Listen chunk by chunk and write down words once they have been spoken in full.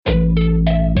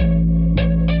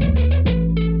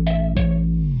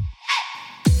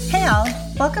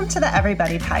Welcome to the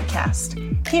Everybody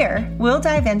Podcast. Here, we'll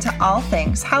dive into all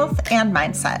things health and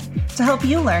mindset to help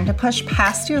you learn to push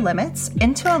past your limits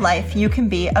into a life you can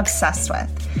be obsessed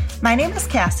with. My name is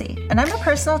Cassie, and I'm a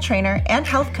personal trainer and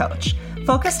health coach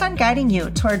focused on guiding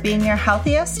you toward being your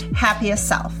healthiest, happiest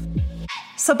self.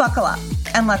 So buckle up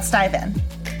and let's dive in.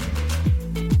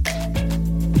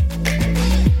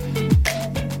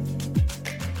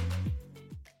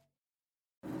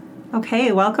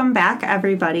 Okay, welcome back,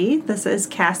 everybody. This is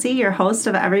Cassie, your host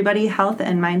of Everybody Health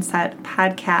and Mindset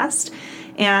Podcast.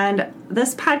 And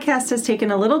this podcast has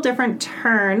taken a little different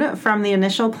turn from the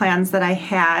initial plans that I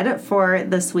had for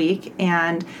this week.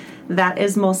 And that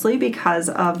is mostly because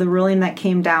of the ruling that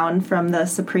came down from the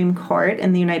Supreme Court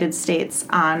in the United States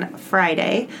on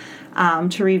Friday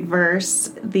to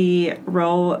reverse the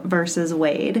Roe versus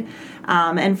Wade.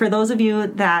 And for those of you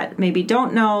that maybe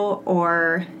don't know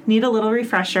or need a little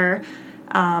refresher,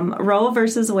 Roe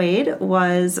versus Wade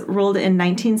was ruled in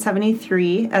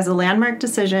 1973 as a landmark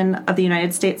decision of the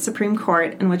United States Supreme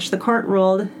Court, in which the court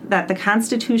ruled that the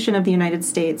Constitution of the United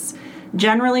States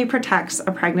generally protects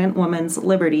a pregnant woman's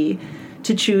liberty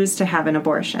to choose to have an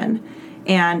abortion.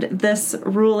 And this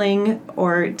ruling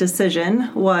or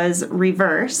decision was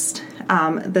reversed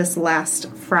this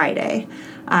last Friday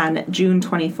on June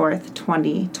 24th,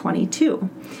 2022.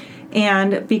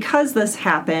 And because this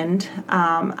happened,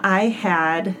 I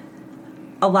had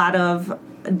a lot of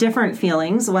different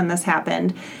feelings when this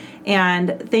happened.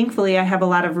 And thankfully, I have a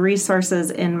lot of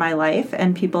resources in my life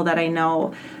and people that I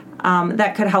know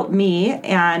that could help me,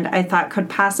 and I thought could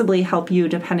possibly help you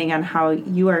depending on how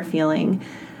you are feeling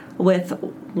with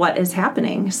what is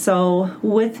happening. So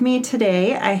with me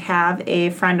today, I have a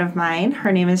friend of mine.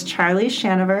 Her name is Charlie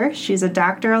Shanover. She's a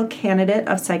doctoral candidate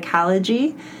of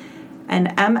psychology,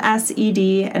 an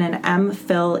MSED, and an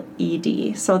MPhil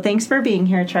ED. So thanks for being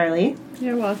here, Charlie.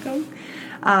 You're welcome.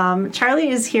 Charlie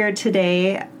is here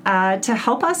today to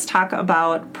help us talk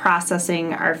about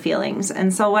processing our feelings.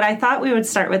 And so what I thought we would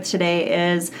start with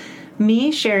today is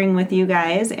me sharing with you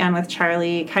guys and with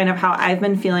Charlie kind of how I've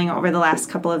been feeling over the last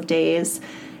couple of days,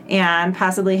 and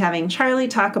possibly having Charlie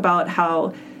talk about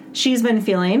how she's been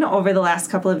feeling over the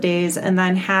last couple of days, and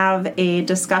then have a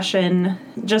discussion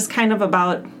just kind of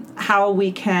about how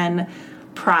we can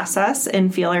process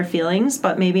and feel our feelings,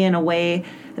 but maybe in a way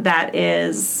that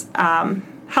is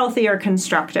healthy or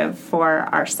constructive for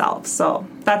ourselves. So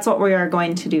that's what we are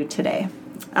going to do today.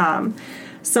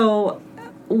 So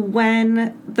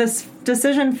when this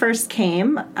decision first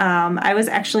came, I was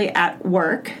actually at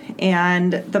work,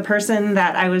 and the person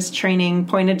that I was training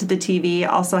pointed to the TV,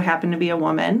 also happened to be a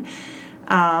woman.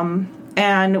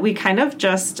 And we kind of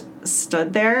just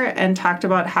stood there and talked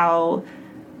about how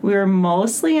we were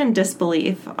mostly in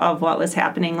disbelief of what was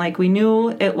happening. Like, we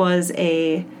knew it was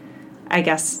a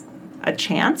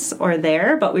chance or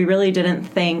there, but we really didn't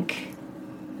think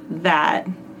that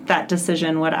that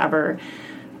decision would ever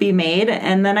be made.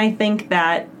 And then I think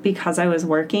that because I was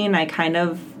working, I kind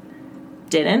of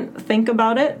didn't think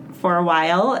about it for a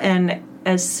while. And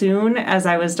as soon as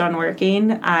I was done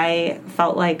working, I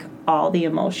felt like all the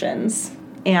emotions.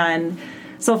 And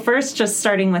so first, just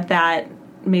starting with that,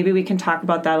 maybe we can talk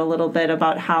about that a little bit,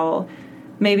 about how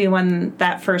maybe when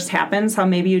that first happens, how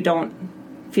maybe you don't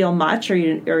feel much, or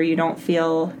you don't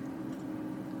feel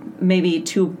maybe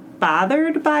too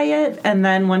bothered by it. And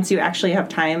then once you actually have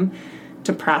time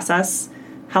to process,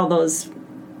 how those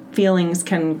feelings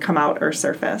can come out or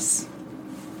surface.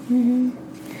 Mm-hmm.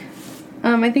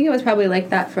 I think it was probably like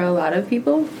that for a lot of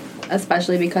people,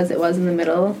 especially because it was in the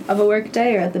middle of a work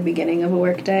day or at the beginning of a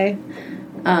work day.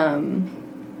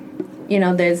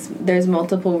 There's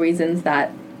multiple reasons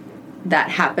that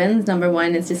happens. Number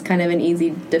one, it's just kind of an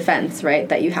easy defense, right?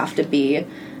 That you have to be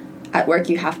at work,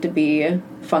 you have to be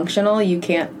functional. You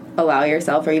can't allow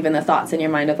yourself, or even the thoughts in your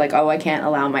mind of like, oh, I can't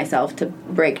allow myself to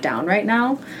break down right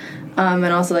now. And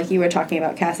also, like you were talking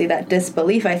about, Cassie, that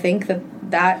disbelief, I think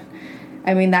that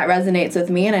resonates with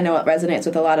me, and I know it resonates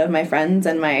with a lot of my friends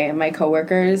and my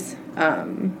coworkers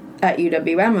at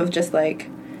UWM, of just like,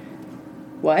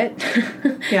 what?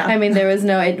 Yeah. I mean, there was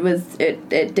no, it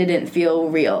didn't feel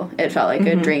real. It felt like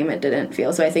a dream. It didn't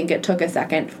feel. So I think it took a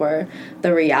second for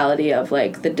the reality of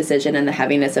like the decision and the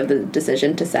heaviness of the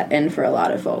decision to set in for a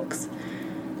lot of folks.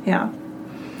 Yeah.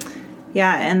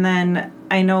 Yeah. And then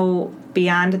I know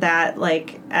beyond that,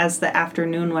 like as the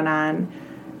afternoon went on,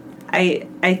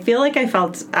 I feel like I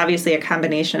felt obviously a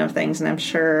combination of things, and I'm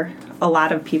sure a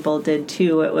lot of people did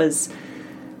too. It was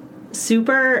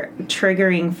super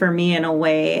triggering for me in a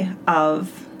way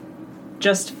of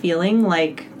just feeling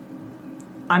like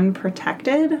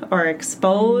unprotected or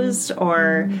exposed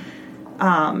or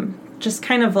just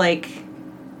kind of like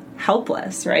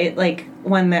helpless, right? Like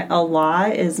when a law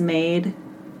is made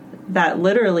that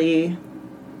literally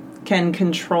can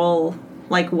control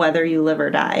like whether you live or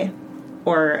die,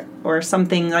 or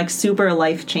something like super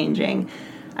life-changing.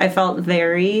 I felt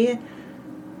very,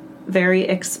 very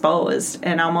exposed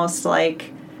and almost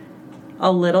like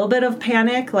a little bit of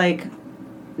panic, like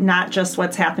not just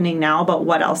what's happening now, but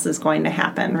what else is going to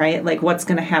happen, right? Like what's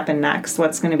going to happen next,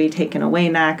 what's going to be taken away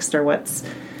next, or what's,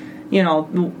 you know,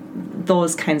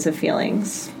 those kinds of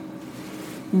feelings.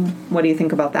 What do you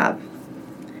think about that?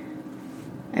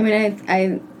 I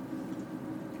mean,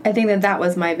 I think that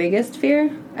was my biggest fear,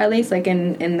 at least like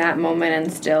in that moment,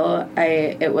 and still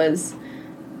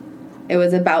it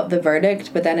was about the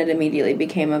verdict, but then it immediately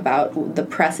became about the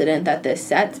precedent that this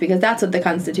sets, because that's what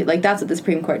that's what the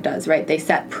Supreme Court does, right? They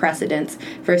set precedents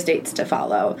for states to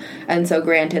follow. And so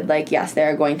granted, like, yes,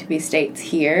 there are going to be states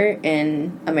here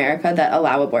in America that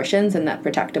allow abortions and that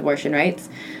protect abortion rights.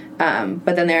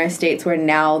 But then there are states where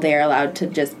now they're allowed to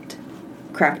just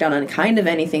crack down on kind of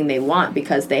anything they want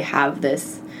because they have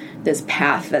this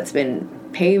path that's been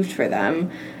paved for them.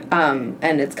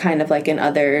 And it's kind of like in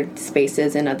other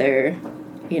spaces, in other,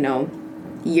 you know,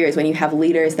 years when you have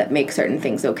leaders that make certain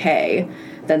things okay,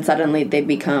 then suddenly they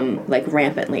become like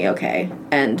rampantly okay.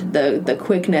 And the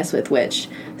quickness with which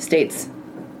states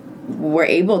were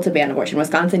able to ban abortion.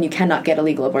 Wisconsin, you cannot get a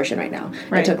legal abortion right now.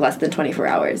 Right. It took less than 24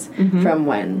 hours from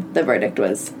when the verdict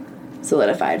was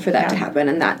solidified for that to happen,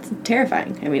 and that's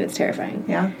terrifying. I mean, it's terrifying.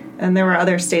 Yeah. And there were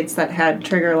other states that had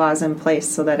trigger laws in place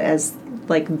so that as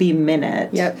like the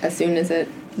minute as soon as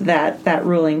that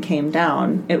ruling came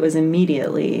down, it was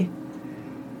immediately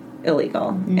illegal.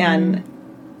 And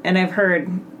I've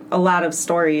heard a lot of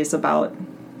stories about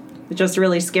just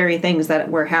really scary things that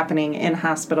were happening in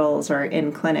hospitals or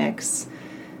in clinics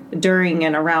during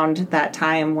and around that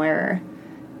time where,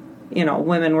 you know,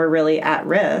 women were really at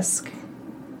risk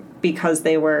because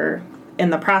they were in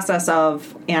the process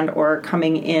of and or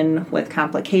coming in with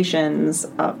complications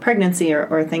of pregnancy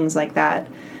or things like that.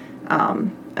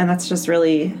 And that's just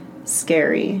really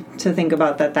scary to think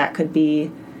about that could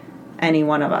be any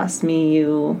one of us, me,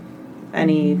 you,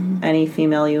 any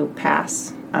female you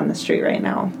pass on the street right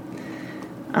now.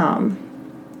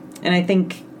 And I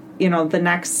think, you know, the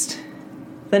next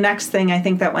thing I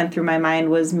think that went through my mind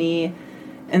was me,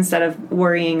 instead of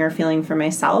worrying or feeling for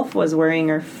myself, was worrying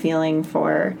or feeling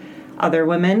for other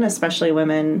women, especially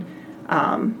women,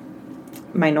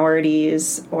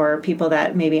 minorities, or people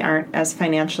that maybe aren't as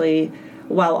financially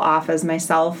well off as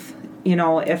myself. You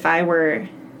know, if I were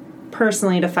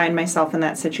personally to find myself in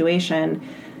that situation,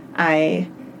 I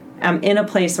am in a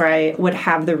place where I would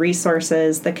have the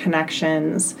resources, the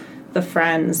connections, the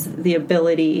friends, the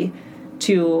ability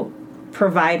to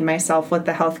provide myself with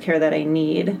the health care that I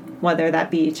need, whether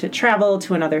that be to travel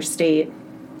to another state,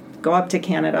 go up to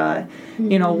Canada,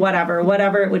 you know,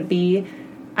 whatever it would be.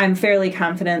 I'm fairly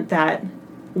confident that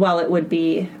while it would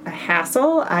be a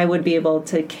hassle, I would be able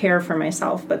to care for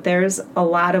myself. But there's a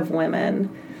lot of women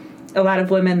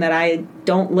that I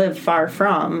don't live far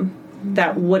from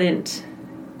that wouldn't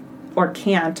or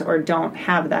can't or don't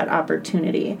have that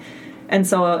opportunity. And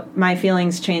so my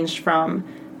feelings changed from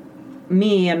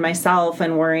me and myself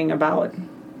and worrying about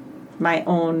my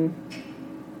own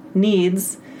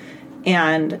needs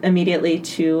and immediately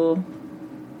to,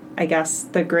 I guess,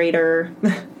 the greater,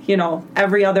 you know,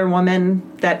 every other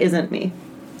woman that isn't me,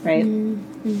 right?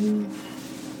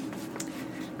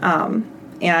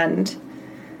 And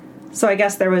so I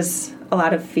guess there was a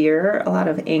lot of fear, a lot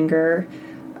of anger,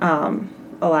 a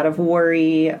lot of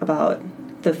worry about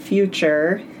the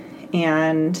future,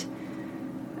 and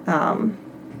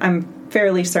I'm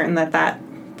fairly certain that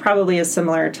probably is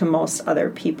similar to most other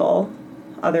people,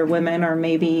 other women, or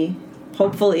maybe,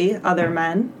 hopefully, other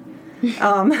men,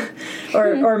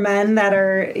 or men that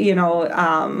are, you know,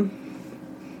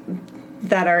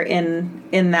 that are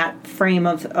in that frame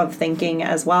of thinking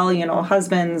as well, you know,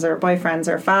 husbands or boyfriends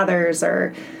or fathers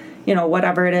or, you know,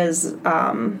 whatever it is,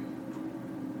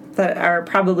 that are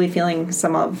probably feeling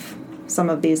some of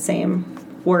these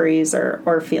same worries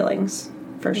or feelings,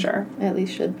 for sure. At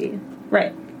least should be.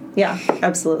 Right. Yeah,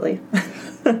 absolutely.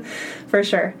 For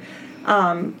sure.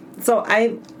 So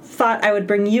I thought I would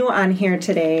bring you on here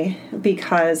today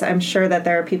because I'm sure that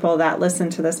there are people that listen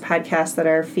to this podcast that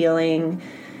are feeling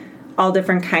all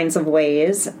different kinds of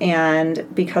ways, and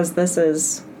because this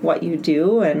is what you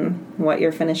do and what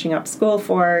you're finishing up school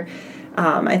for,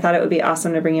 I thought it would be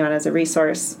awesome to bring you on as a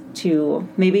resource to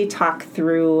maybe talk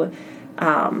through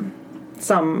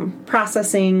some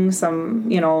processing,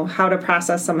 you know, how to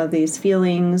process some of these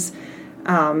feelings,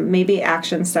 maybe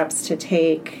action steps to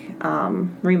take,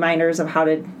 reminders of how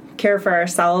to care for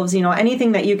ourselves,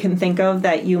 anything that you can think of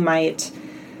that you might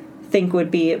think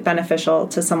would be beneficial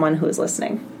to someone who is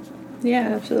listening. Yeah,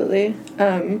 absolutely.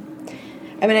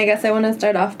 I guess I want to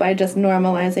start off by just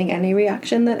normalizing any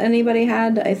reaction that anybody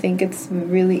had. I think it's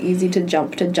really easy to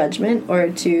jump to judgment or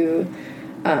to,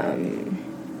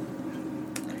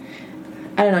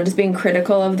 just being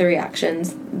critical of the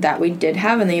reactions that we did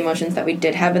have and the emotions that we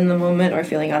did have in the moment, or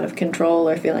feeling out of control,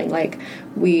 or feeling like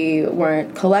we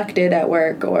weren't collected at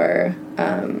work, or,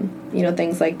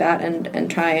 things like that, and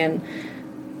try and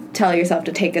tell yourself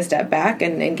to take a step back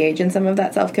and engage in some of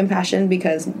that self-compassion,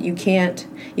 because you can't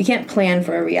plan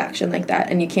for a reaction like that,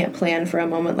 and you can't plan for a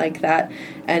moment like that.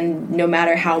 And no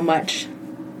matter how much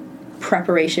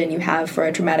preparation you have for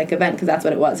a traumatic event, because that's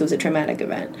what it was a traumatic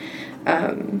event,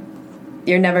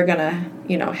 you're never gonna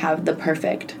have the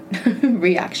perfect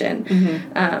reaction.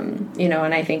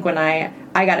 And I think when I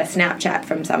got a Snapchat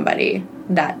from somebody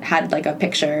that had like a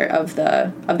picture of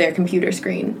their computer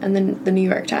screen and then the New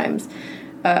York Times,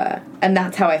 and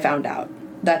that's how I found out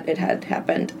that it had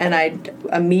happened. And I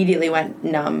immediately went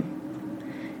numb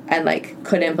and like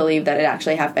couldn't believe that it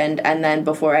actually happened. And then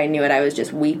before I knew it, I was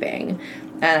just weeping.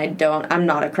 And I'm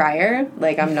not a crier.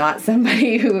 Like, I'm not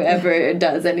somebody who ever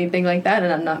does anything like that.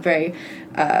 And I'm not very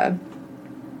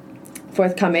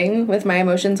forthcoming with my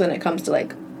emotions when it comes to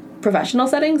like professional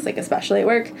settings, like especially at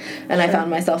work. And I found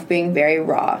myself being very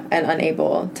raw and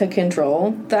unable to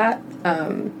control that.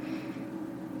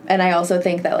 And I also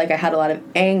think that, like, I had a lot of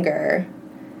anger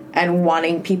and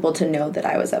wanting people to know that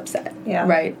I was upset. Yeah.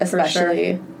 Right?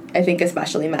 Especially, I think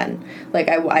especially men. Like,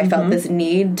 I felt this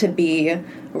need to be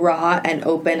raw and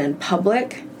open and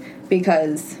public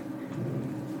because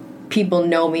people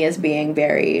know me as being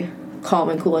very calm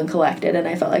and cool and collected, and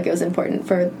I felt like it was important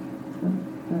for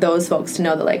those folks to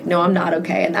know that, like, no, I'm not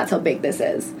okay, and that's how big this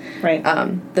is. Right.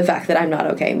 The fact that I'm not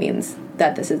okay means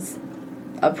that this is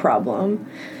a problem.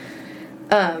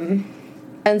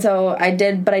 And so I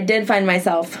did find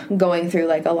myself going through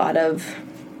like a lot of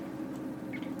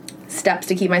steps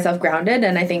to keep myself grounded,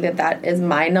 and I think that is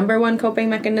my number one coping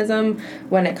mechanism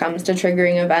when it comes to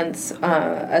triggering events.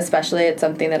 Especially, it's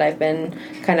something that I've been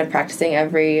kind of practicing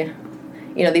every,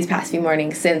 these past few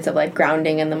mornings since, of like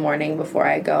grounding in the morning before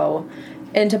I go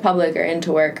into public or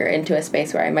into work or into a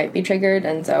space where I might be triggered.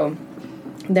 And so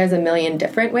there's a million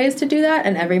different ways to do that,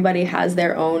 and everybody has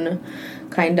their own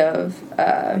kind of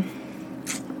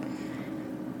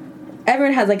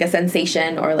everyone has like a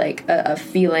sensation or like a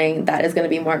feeling that is going to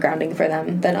be more grounding for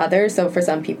them than others. So for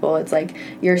some people it's like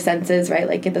your senses, right?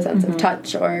 Like get the sense of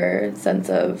touch or sense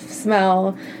of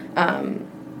smell.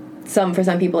 For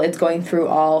some people it's going through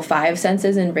all 5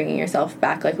 senses and bringing yourself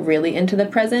back like really into the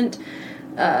present.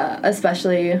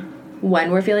 Especially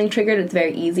when we're feeling triggered, it's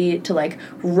very easy to like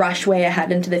rush way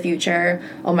ahead into the future.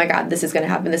 Oh my God, this is going to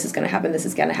happen, this is going to happen, this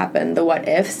is going to happen, the what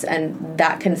ifs, and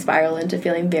that can spiral into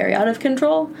feeling very out of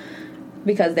control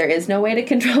because there is no way to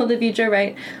control the future,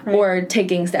 right? Or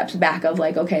taking steps back of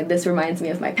like, okay, this reminds me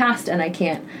of my past and I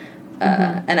can't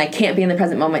and I can't be in the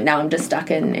present moment now. I'm just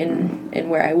stuck in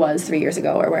where I was 3 years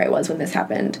ago or where I was when this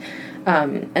happened.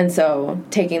 And so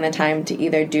taking the time to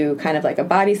either do kind of like a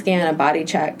body scan, a body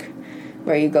check,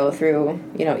 where you go through,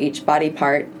 each body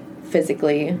part,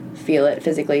 physically feel it,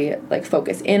 physically like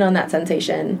focus in on that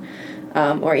sensation,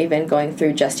 or even going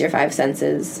through just your 5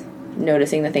 senses,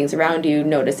 noticing the things around you,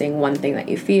 noticing one thing that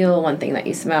you feel, one thing that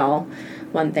you smell,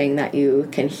 one thing that you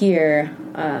can hear,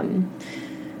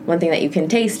 one thing that you can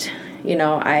taste.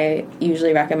 I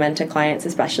usually recommend to clients,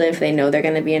 especially if they know they're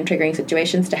going to be in triggering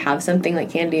situations, to have something like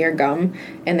candy or gum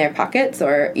in their pockets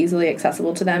or easily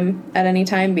accessible to them at any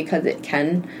time, because it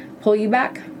can pull you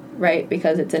back, right?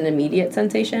 Because it's an immediate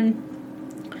sensation.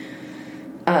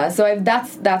 So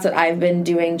that's what I've been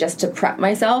doing just to prep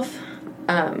myself.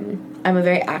 I'm a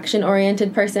very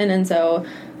action-oriented person, and so,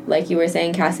 like you were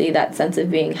saying, Cassie, that sense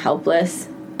of being helpless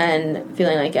and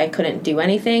feeling like I couldn't do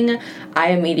anything, I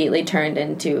immediately turned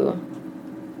into,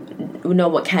 no,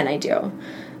 what can I do?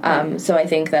 So I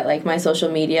think that like my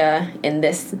social media in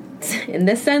this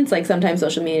sense, like sometimes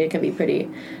social media can be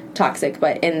pretty toxic,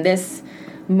 but in this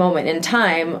moment in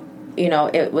time,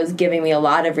 it was giving me a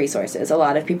lot of resources, a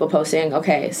lot of people posting,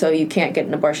 okay, so you can't get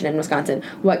an abortion in Wisconsin.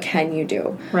 What can you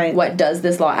do? Right. What does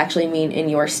this law actually mean in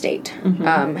your state?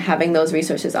 Having those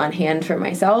resources on hand for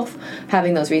myself,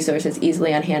 having those resources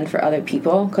easily on hand for other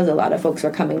people, because a lot of folks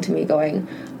were coming to me going,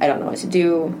 I don't know what to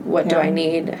do. What do I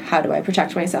need? How do I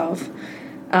protect myself?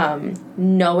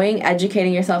 knowing,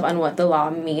 educating yourself on what the law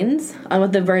means, on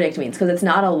what the verdict means, because it's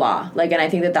not a law. Like, and I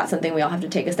think that that's something we all have to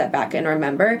take a step back and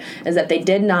remember, is that they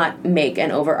did not make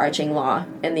an overarching law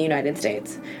in the United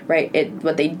States, right?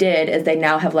 What they did is they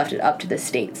now have left it up to the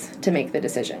states to make the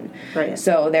decision. Right.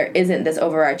 So there isn't this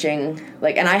overarching,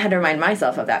 like, and I had to remind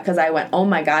myself of that, because I went, oh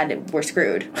my God, we're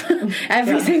screwed.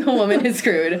 Every single woman is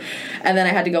screwed. And then I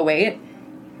had to go, wait,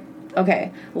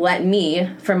 okay, let me,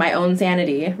 for my own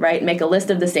sanity, right, make a list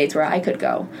of the states where I could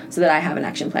go so that I have an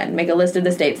action plan. Make a list of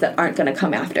the states that aren't going to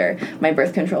come after my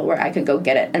birth control, where I could go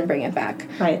get it and bring it back.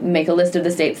 Right. Make a list of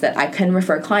the states that I can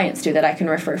refer clients to, that I can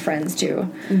refer friends to.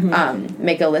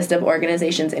 Make a list of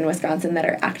organizations in Wisconsin that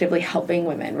are actively helping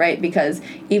women, right? Because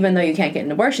even though you can't get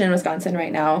an abortion in Wisconsin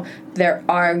right now, there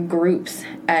are groups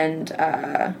and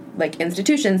like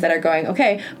institutions that are going,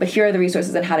 okay, but here are the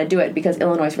resources on how to do it, because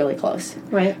Illinois is really close.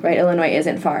 Right. Illinois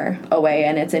isn't far away,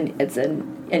 and it's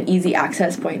an easy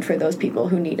access point for those people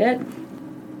who need it.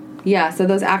 Yeah, so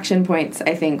those action points,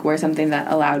 I think, were something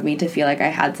that allowed me to feel like I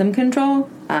had some control.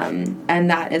 And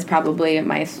that is probably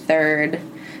my third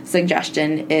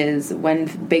suggestion, is when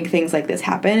big things like this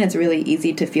happen, it's really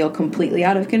easy to feel completely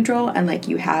out of control and like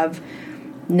you have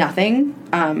nothing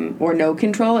or no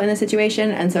control in the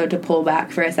situation. And so to pull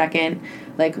back for a second,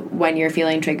 like when you're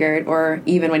feeling triggered, or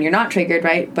even when you're not triggered,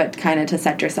 right, but kind of to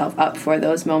set yourself up for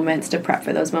those moments, to prep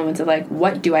for those moments of like,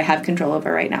 what do I have control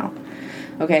over right now?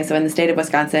 Okay, so in the state of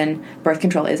Wisconsin, birth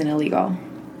control isn't illegal.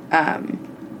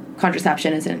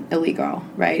 Contraception isn't illegal,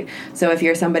 right? So if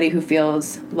you're somebody who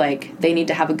feels like they need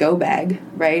to have a go bag,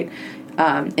 right,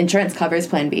 insurance covers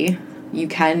Plan B. You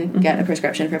can get a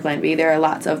prescription for Plan B. There are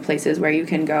lots of places where you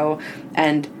can go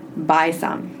and buy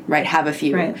some, right? Have a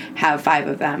few, right. Have 5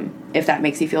 of them, if that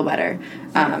makes you feel better.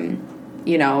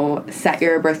 You know, set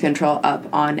your birth control up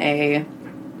on a,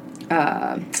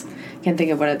 can't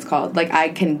think of what it's called. Like I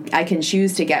can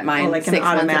choose to get mine like 6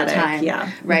 months at a time,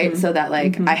 yeah. Right? So that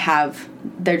like I have,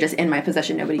 they're just in my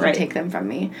possession. Nobody can take them from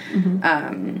me.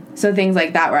 So things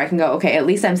like that, where I can go, okay, at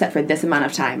least I'm set for this amount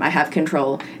of time. I have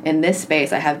control in this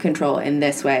space. I have control in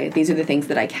this way. These are the things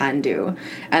that I can do.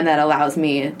 And that allows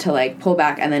me to like pull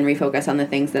back and then refocus on the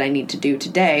things that I need to do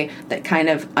today that kind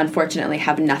of unfortunately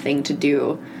have nothing to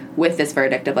do with this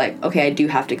verdict of like, okay, I do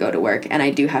have to go to work, and I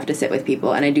do have to sit with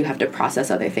people, and I do have to process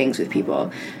other things with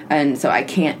people. And so I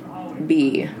can't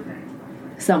be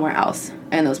somewhere else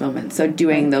in those moments. So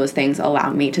doing those things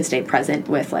allow me to stay present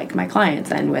with like my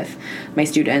clients and with my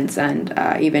students, and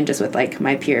even just with like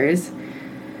my peers.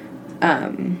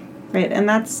 Right. And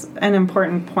that's an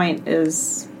important point,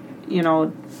 is, you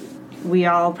know, we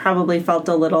all probably felt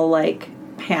a little like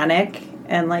panic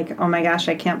and like, oh my gosh,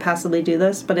 I can't possibly do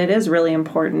this. But it is really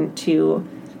important to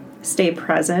stay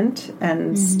present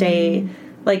and stay,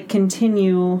 like,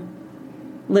 continue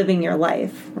living your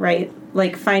life, right?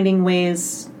 Like finding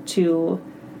ways to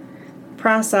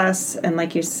process and,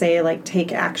 like you say, like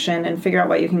take action and figure out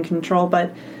what you can control.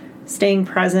 But staying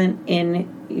present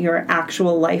in your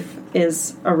actual life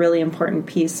is a really important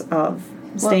piece of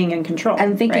staying in control.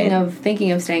 And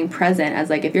thinking of staying present as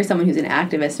like, if you're someone who's an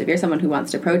activist, if you're someone who wants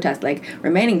to protest, like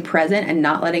remaining present and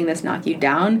not letting this knock you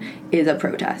down is a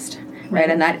protest. Right.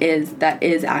 And that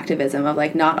is activism, of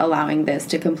like not allowing this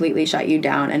to completely shut you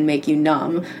down and make you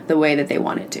numb the way that they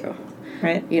want it to.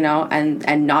 Right. You know,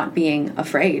 and not being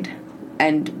afraid.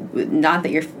 And not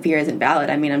that your fear isn't valid.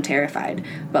 I mean, I'm terrified,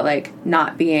 but like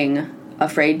not being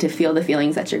afraid to feel the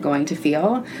feelings that you're going to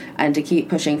feel, and to keep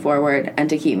pushing forward and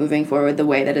to keep moving forward the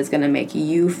way that is going to make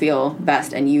you feel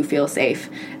best and you feel safe,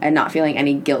 and not feeling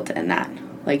any guilt in that.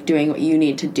 Like doing what you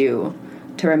need to do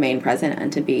to remain present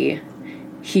and to be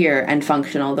here and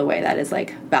functional the way that is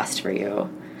like best for you.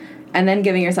 And then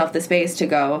giving yourself the space to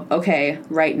go, okay,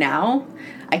 right now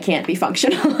I can't be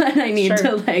functional and I need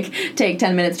to like take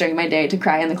 10 minutes during my day to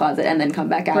cry in the closet and then come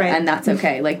back out. And that's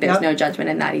okay. Like there's no judgment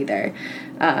in that either.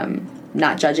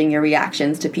 Not judging your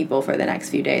reactions to people for the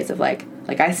next few days of like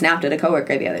I snapped at a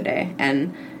coworker the other day,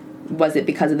 and was it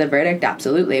because of the verdict?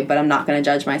 Absolutely. But I'm not going to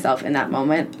judge myself in that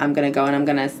moment. I'm going to go and I'm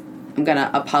going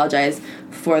to apologize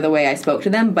for the way I spoke to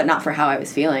them, but not for how I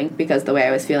was feeling, because the way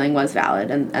I was feeling was valid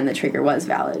and the trigger was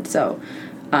valid. So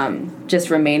just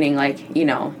remaining like, you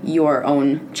know, your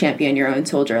own champion, your own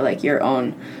soldier, like your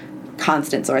own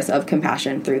constant source of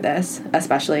compassion through this,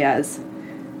 especially as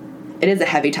it is a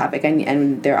heavy topic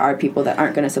and there are people that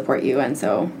aren't going to support you. And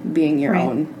so being your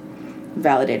own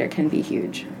validator can be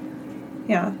huge.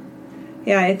 Yeah.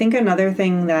 Yeah, I think another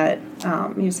thing that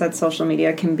you said, social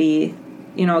media can be,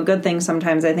 you know, a good thing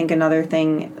sometimes. I think another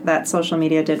thing that social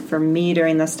media did for me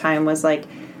during this time was like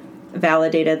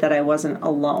validated that I wasn't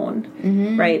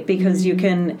alone, right? Because you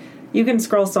can you can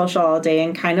scroll social all day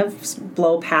and kind of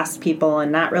blow past people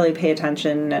and not really pay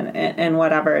attention and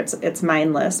whatever. It's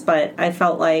mindless. But I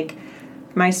felt like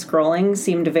my scrolling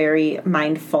seemed very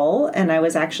mindful, and I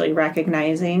was actually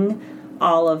recognizing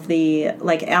all of the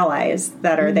like allies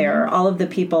that are there, all of the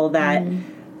people that,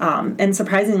 and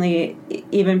surprisingly,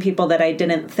 even people that I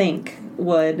didn't think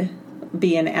would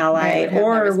be an ally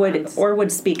or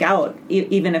would speak out,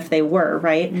 even if they were,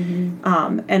 right?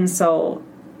 And so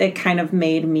it kind of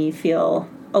made me feel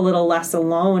a little less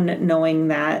alone, knowing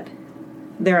that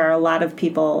there are a lot of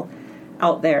people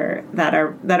out there that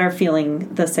are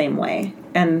feeling the same way,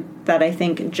 and that I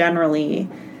think generally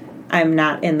I'm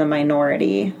not in the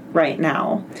minority right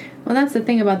now. Well, that's the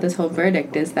thing about this whole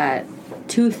verdict, is that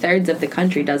 2/3 of the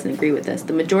country doesn't agree with this.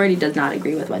 The majority does not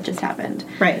agree with what just happened.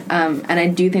 Right. And I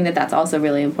do think that that's also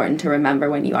really important to remember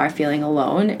when you are feeling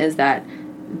alone, is that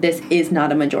this is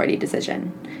not a majority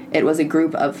decision. It was a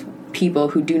group of people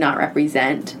who do not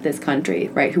represent this country,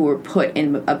 right, who were put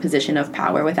in a position of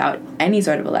power without any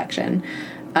sort of election,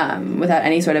 without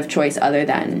any sort of choice other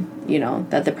than,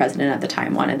 that the president at the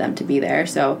time wanted them to be there.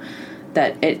 So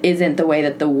that it isn't the way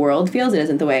that the world feels, it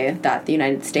isn't the way that the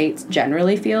United States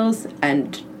generally feels,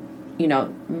 and,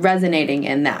 resonating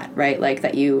in that, right? Like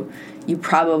that you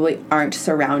probably aren't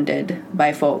surrounded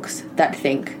by folks that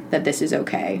think that this is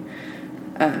okay.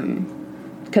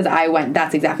 Because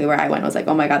that's exactly where I went. I was like,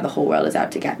 oh my God, the whole world is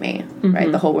out to get me,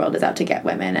 right? The whole world is out to get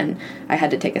women. And I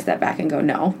had to take a step back and go,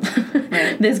 no,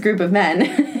 this group of men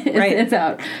is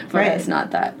out for us,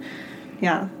 not that.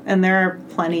 Yeah. And there are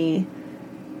plenty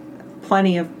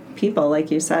of people, like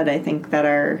you said, I think that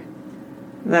are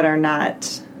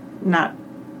not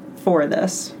for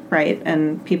this, right?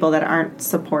 And people that aren't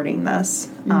supporting this,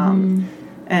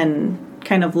 and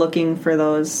kind of looking for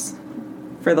those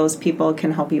people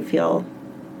can help you feel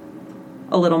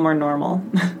a little more normal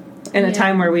in a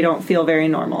time where we don't feel very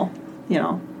normal,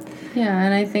 Yeah,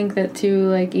 and I think that too,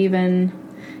 like even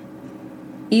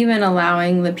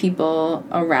allowing the people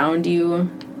around you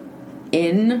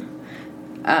in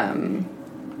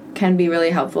can be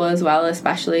really helpful as well,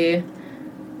 especially,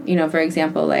 for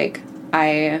example, like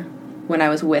when I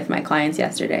was with my clients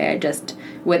yesterday, I just,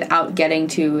 without getting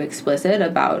too explicit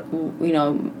about,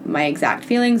 my exact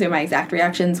feelings or my exact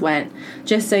reactions, went,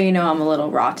 just so you know, I'm a little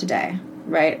raw today,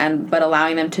 right? But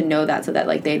allowing them to know that, so that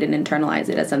like they didn't internalize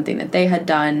it as something that they had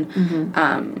done,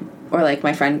 or like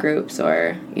my friend groups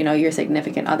or, your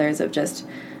significant others, of just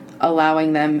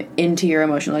allowing them into your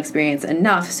emotional experience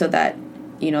enough so that,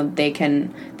 they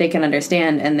can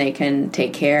understand and they can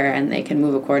take care and they can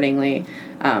move accordingly,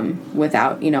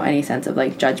 without, any sense of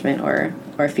like judgment or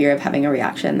fear of having a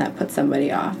reaction that puts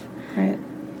somebody off. Right.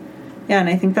 Yeah, and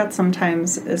I think that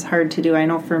sometimes is hard to do. I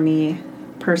know for me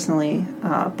personally,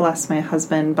 bless my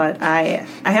husband, but I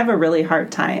have a really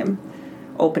hard time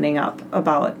opening up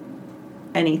about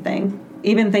anything.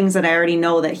 Even things that I already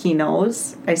know that he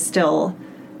knows, I still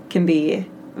can be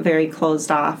very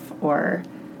closed off or,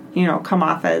 come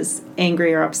off as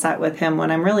angry or upset with him when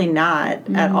I'm really not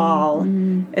at all.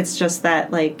 It's just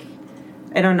that, like,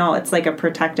 I don't know, it's like a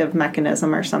protective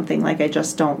mechanism or something. Like, I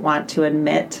just don't want to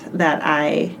admit that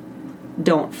I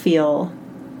don't feel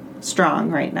strong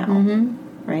right now,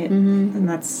 right? And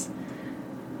it's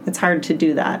hard to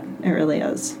do that. It really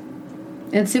is.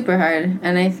 It's super hard,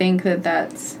 and I think that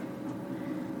that's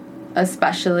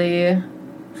especially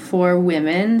for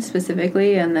women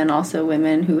specifically, and then also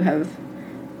women who have,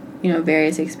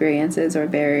 various experiences or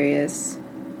various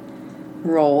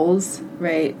roles,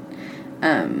 right?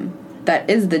 That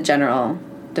is the general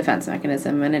defense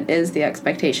mechanism, and it is the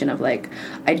expectation of, like,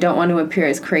 I don't want to appear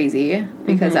as crazy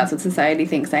because that's what society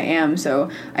thinks I am, so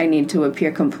I need to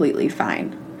appear completely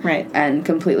fine. Right. And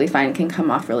completely fine can come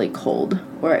off really cold,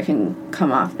 or it can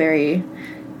come off very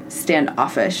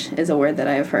standoffish, is a word that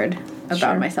I have heard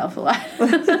about myself a lot.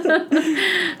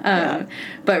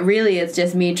 But really, it's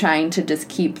just me trying to just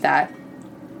keep that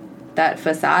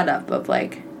facade up of,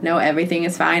 like, no, everything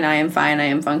is fine, I am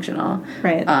functional.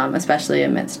 Right. Especially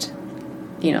amidst,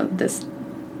 this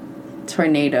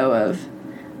tornado of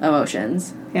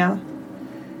emotions. Yeah.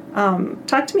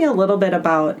 Talk to me a little bit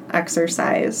about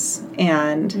exercise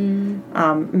and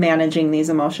managing these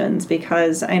emotions,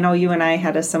 because I know you and I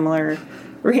had a similar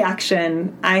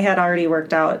reaction. I had already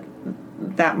worked out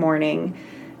that morning,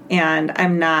 and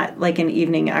I'm not like an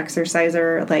evening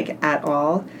exerciser, like, at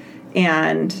all,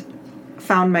 and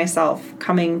found myself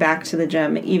coming back to the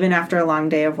gym even after a long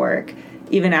day of work,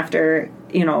 even after,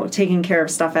 taking care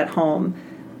of stuff at home,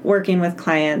 working with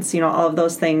clients, all of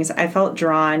those things. I felt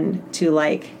drawn to,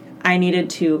 like, I needed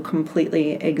to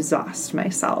completely exhaust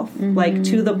myself, like,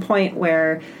 to the point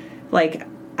where, like,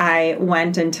 I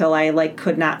went until I like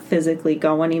could not physically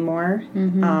go anymore.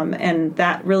 And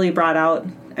that really brought out,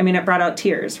 it brought out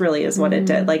tears, really is what it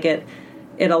did. Like it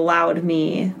allowed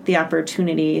me the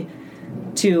opportunity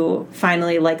to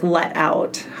finally like let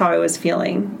out how I was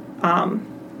feeling.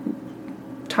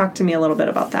 Talk to me a little bit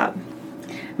about that.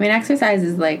 Exercise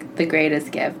is like the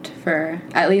greatest gift for,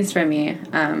 at least for me.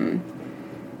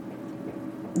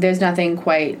 There's nothing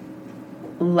quite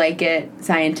like it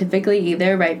scientifically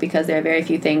either, right? Because there are very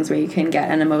few things where you can get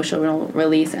an emotional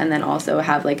release and then also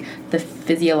have like the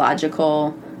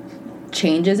physiological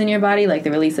changes in your body, like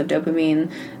the release of dopamine,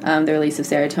 the release of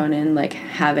serotonin, like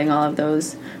having all of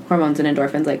those hormones and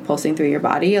endorphins like pulsing through your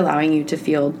body, allowing you to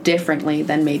feel differently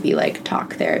than maybe like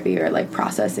talk therapy or like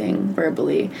processing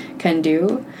verbally can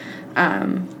do.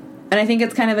 And I think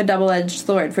it's kind of a double-edged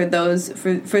sword for those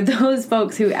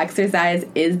folks who exercise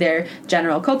is their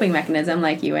general coping mechanism,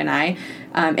 like you and I.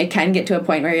 It can get to a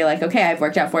point where you're like, okay, I've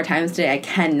worked out 4 times today.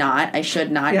 I should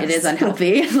not. Yes. It is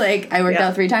unhealthy. Like I worked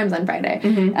out 3 times on Friday,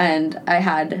 and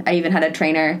I even had a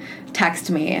trainer text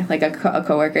me, like a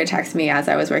coworker text me as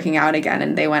I was working out again,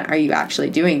 and they went, "Are you actually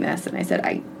doing this?" And I said,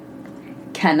 "I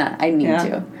cannot. I need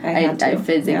to. I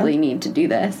physically need to do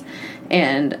this,"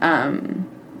 and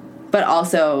but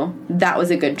also, that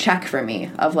was a good check for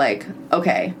me of like,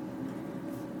 okay,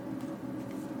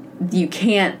 you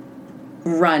can't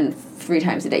run 3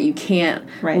 times a day. You can't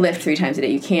lift 3 times a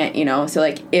day. You can't, so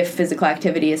like if physical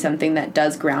activity is something that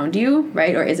does ground you,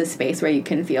 right, or is a space where you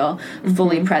can feel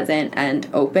fully present and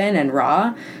open and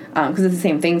raw, because it's the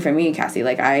same thing for me, Cassie.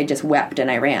 Like I just wept and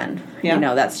I ran.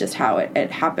 Yeah. That's just how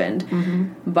it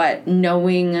happened. But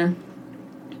knowing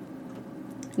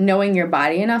your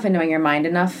body enough and knowing your mind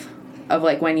enough of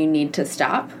like when you need to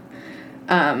stop,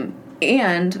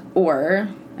 or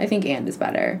I think and is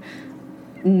better,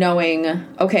 knowing,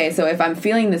 okay, so if I'm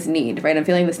feeling this need, right, I'm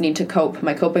feeling this need to cope,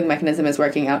 my coping mechanism is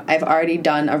working out, I've already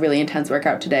done a really intense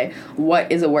workout today, what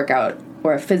is a workout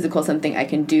or a physical something I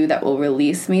can do that will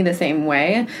release me the same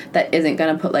way that isn't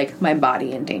going to put like my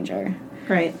body in danger?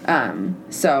 Right.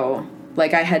 So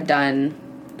like I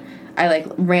like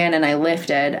ran and I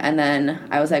lifted, and then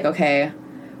I was like, okay,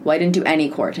 well, I didn't do any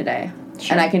core today.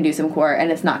 Sure. And I can do some core,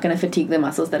 and it's not going to fatigue the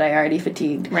muscles that I already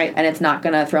fatigued. Right. And it's not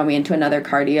going to throw me into another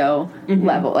cardio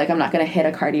level. Like, I'm not going to hit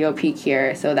a cardio peak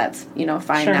here, so that's,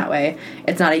 fine that way.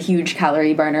 It's not a huge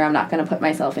calorie burner. I'm not going to put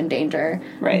myself in danger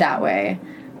that way.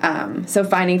 So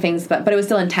finding things, but it was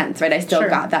still intense, right? I still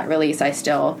got that release. I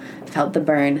still felt the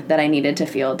burn that I needed to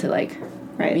feel to, like,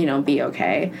 be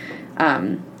okay.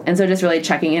 And so just really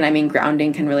checking in.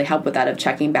 Grounding can really help with that, of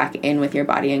checking back in with your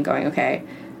body and going, okay,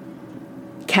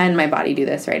 can my body do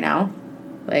this right now?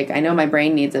 Like, I know my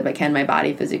brain needs it, but can my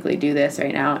body physically do this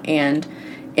right now? And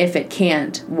if it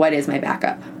can't, what is my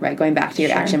backup, right? Going back to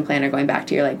your action plan, or going back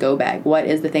to your, like, go bag. What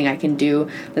is the thing I can do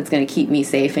that's going to keep me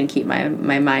safe and keep my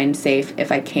mind safe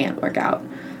if I can't work out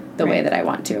the way that I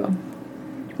want to?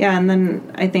 Yeah, and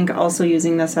then I think also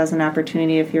using this as an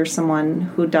opportunity, if you're someone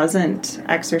who doesn't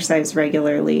exercise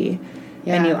regularly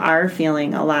and you are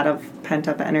feeling a lot of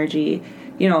pent-up energy,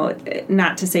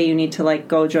 not to say you need to, like,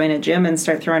 go join a gym and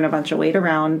start throwing a bunch of weight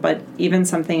around, but even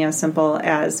something as simple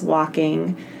as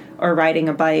walking or riding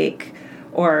a bike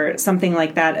or something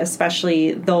like that,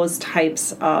 especially those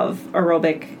types of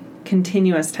aerobic,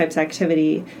 continuous types of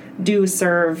activity, do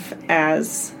serve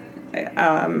as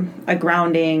a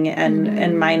grounding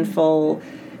and mindful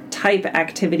type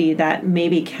activity that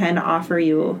maybe can offer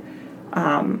you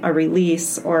a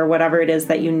release or whatever it is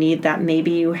that you need that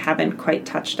maybe you haven't quite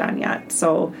touched on yet.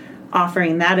 So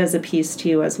offering that as a piece to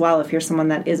you as well, if you're someone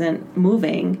that isn't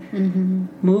moving,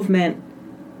 movement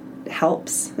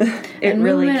helps. It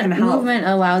really can help. Movement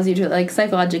allows you to, like,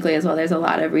 psychologically as well, there's a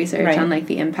lot of research on, like,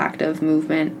 the impact of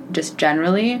movement just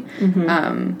generally.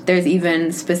 There's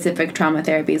even specific trauma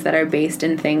therapies that are based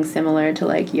in things similar to,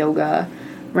 like, yoga,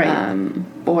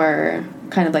 or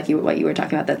kind of like what you were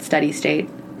talking about, that steady state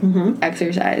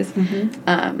exercise,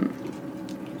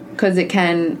 because it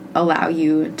can allow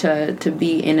you to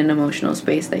be in an emotional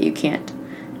space that you can't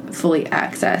fully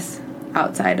access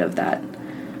outside of that.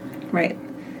 Right.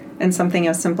 And something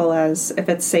as simple as if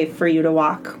it's safe for you to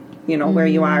walk, where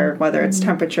you are, whether it's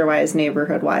temperature-wise,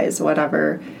 neighborhood-wise,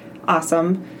 whatever,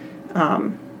 awesome.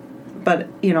 But,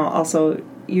 also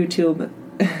YouTube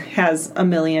has a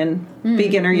million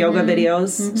beginner yoga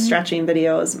videos, stretching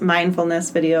videos, mindfulness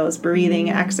videos,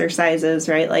 breathing exercises,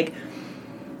 right? Like,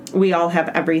 we all have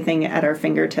everything at our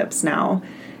fingertips now.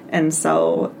 And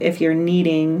so if you're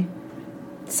needing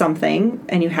something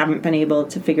and you haven't been able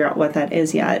to figure out what that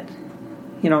is yet,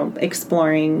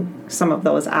 exploring some of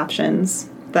those options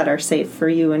that are safe for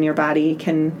you and your body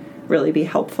can really be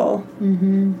helpful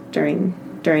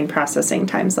during processing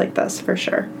times like this, for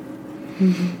sure.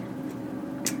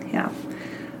 Yeah.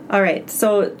 All right.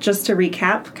 So just to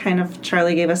recap, kind of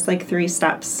Charlie gave us like 3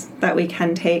 steps that we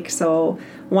can take. So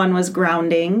one was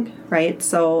grounding, right?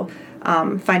 So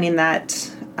finding that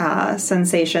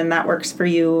sensation that works for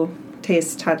you,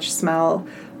 taste, touch, smell,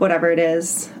 whatever it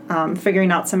is.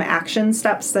 Figuring out some action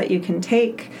steps that you can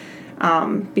take.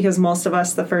 Because most of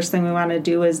us, the first thing we want to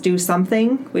do is do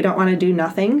something. We don't want to do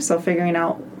nothing. So figuring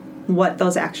out what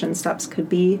those action steps could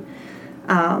be.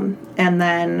 And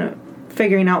then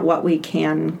figuring out what we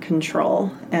can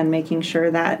control and making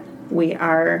sure that we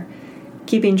are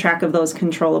keeping track of those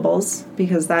controllables,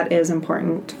 because that is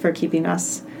important for keeping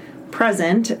us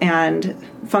present and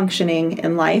functioning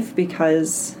in life,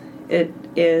 because it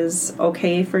is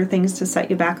okay for things to set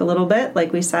you back a little bit.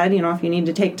 Like we said, if you need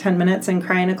to take 10 minutes and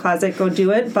cry in a closet, go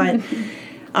do it. But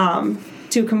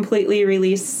to completely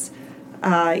release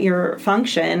your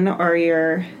function or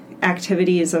your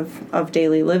activities of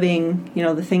daily living,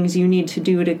 the things you need to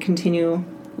do to continue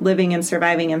living and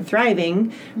surviving and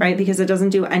thriving, right? Because it doesn't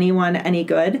do anyone any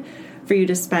good for you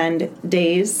to spend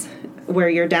days where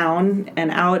you're down and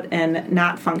out and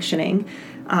not functioning.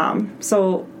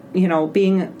 So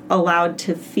being allowed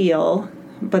to feel,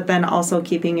 but then also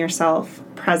keeping yourself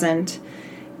present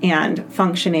and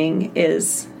functioning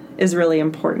is really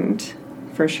important,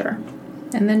 for sure.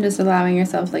 And then just allowing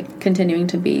yourself, continuing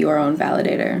to be your own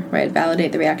validator, right?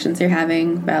 Validate the reactions you're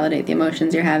having, validate the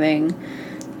emotions you're having,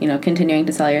 continuing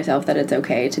to tell yourself that it's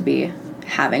okay to be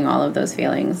having all of those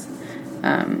feelings,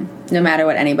 no matter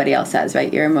what anybody else says,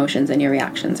 right? Your emotions and your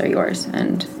reactions are yours,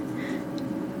 and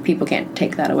people can't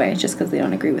take that away just because they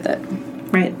don't agree with it.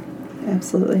 Right.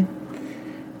 Absolutely.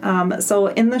 So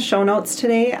in the show notes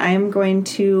today, I am going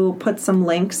to put some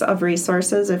links of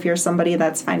resources if you're somebody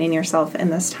that's finding yourself in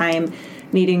this time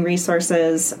needing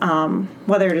resources,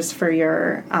 whether it is for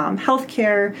your health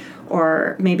care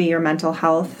or maybe your mental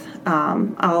health.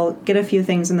 I'll get a few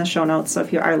things in the show notes, so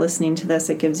if you are listening to this,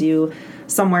 it gives you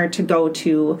somewhere to go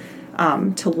to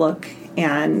look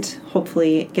and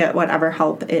hopefully get whatever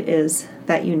help it is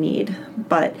that you need.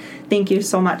 But thank you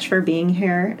so much for being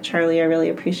here, Charlie. I really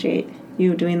appreciate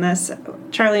you doing this.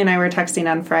 Charlie and I were texting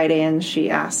on Friday, and she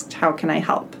asked, how can I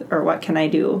help, or what can I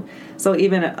do? So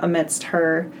even amidst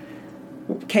her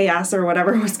chaos or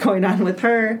whatever was going on with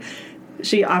her,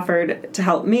 she offered to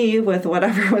help me with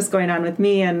whatever was going on with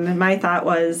me. And my thought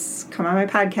was, come on my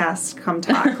podcast, come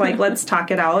talk. Let's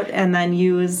talk it out, and then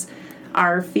use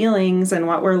our feelings and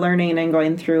what we're learning and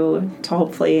going through to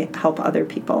hopefully help other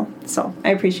people. So I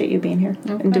appreciate you being here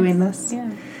and doing this.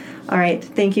 Yeah. All right.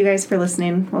 Thank you guys for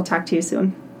listening. We'll talk to you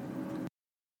soon.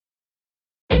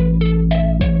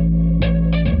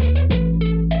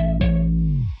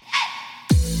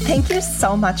 Thank you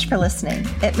so much for listening.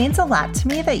 It means a lot to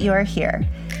me that you are here.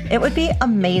 It would be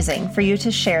amazing for you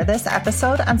to share this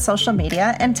episode on social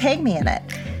media and tag me in it.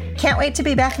 Can't wait to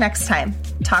be back next time.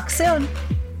 Talk soon.